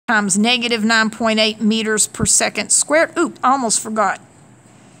times negative 9.8 meters per second squared. Oop, I almost forgot.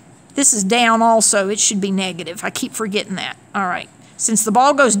 This is down also. It should be negative. I keep forgetting that. All right. Since the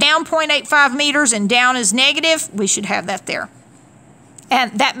ball goes down 0.85 meters and down is negative, we should have that there.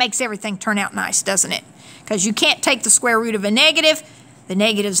 And that makes everything turn out nice, doesn't it? Because you can't take the square root of a negative. The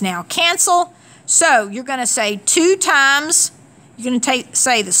negatives now cancel. So you're going to say 2 times, you're going to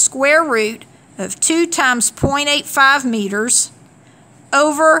say the square root of 2 times 0.85 meters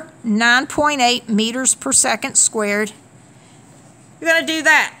over 9.8 meters per second squared. You're going to do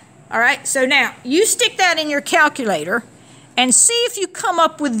that. All right, so now you stick that in your calculator and see if you come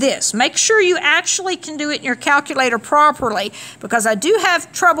up with this. Make sure you actually can do it in your calculator properly, because I do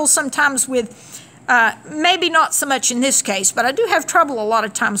have trouble sometimes with, maybe not so much in this case, but I do have trouble a lot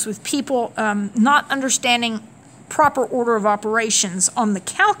of times with people not understanding proper order of operations on the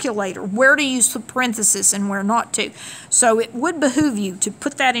calculator, where to use the parenthesis and where not to. So it would behoove you to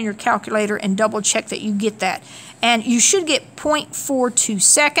put that in your calculator and double check that you get that. And you should get 0.42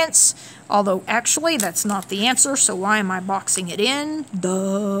 seconds, although actually that's not the answer, so why am I boxing it in?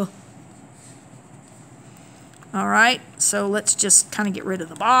 Duh. All right, so let's just kind of get rid of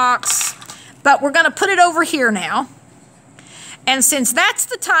the box. But we're going to put it over here now. And since that's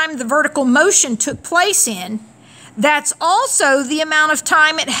the time the vertical motion took place in, that's also the amount of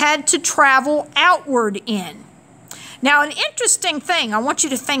time it had to travel outward in. Now, an interesting thing I want you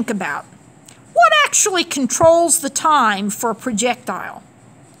to think about. What actually controls the time for a projectile?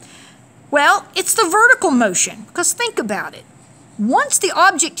 Well, it's the vertical motion, because think about it. Once the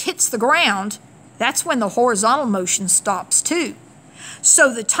object hits the ground, that's when the horizontal motion stops too.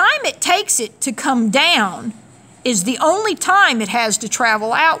 So the time it takes it to come down is the only time it has to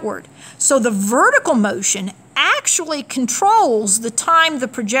travel outward. So the vertical motion actually controls the time the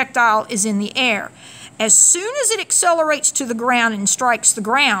projectile is in the air. As soon as it accelerates to the ground and strikes the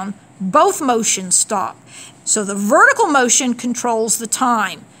ground, both motions stop. So the vertical motion controls the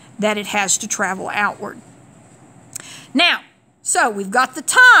time that it has to travel outward. Now, so we've got the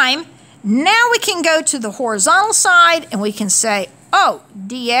time. Now we can go to the horizontal side and we can say, oh,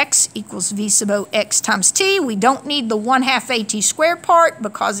 dx equals v sub o x times t. We don't need the 1/2 at squared part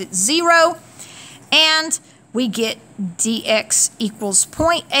because it's 0. And we get dx equals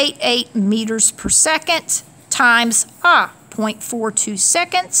 0.88 meters per second times 0.42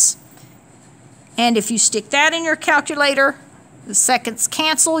 seconds. And if you stick that in your calculator, the seconds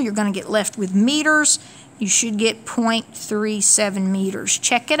cancel. You're going to get left with meters. You should get 0.37 meters.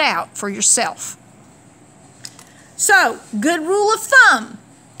 Check it out for yourself. So, good rule of thumb.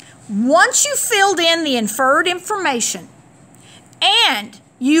 Once you've filled in the inferred information and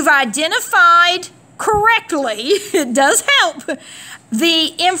you've identified correctly, it does help,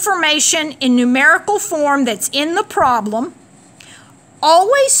 the information in numerical form that's in the problem,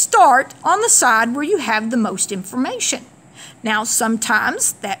 always start on the side where you have the most information. Now,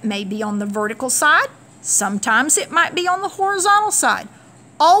 sometimes that may be on the vertical side. Sometimes it might be on the horizontal side.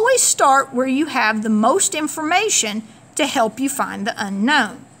 Always start where you have the most information to help you find the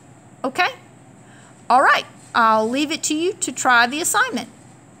unknown. Okay? All right. I'll leave it to you to try the assignment.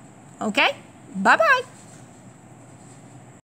 Okay? Bye-bye.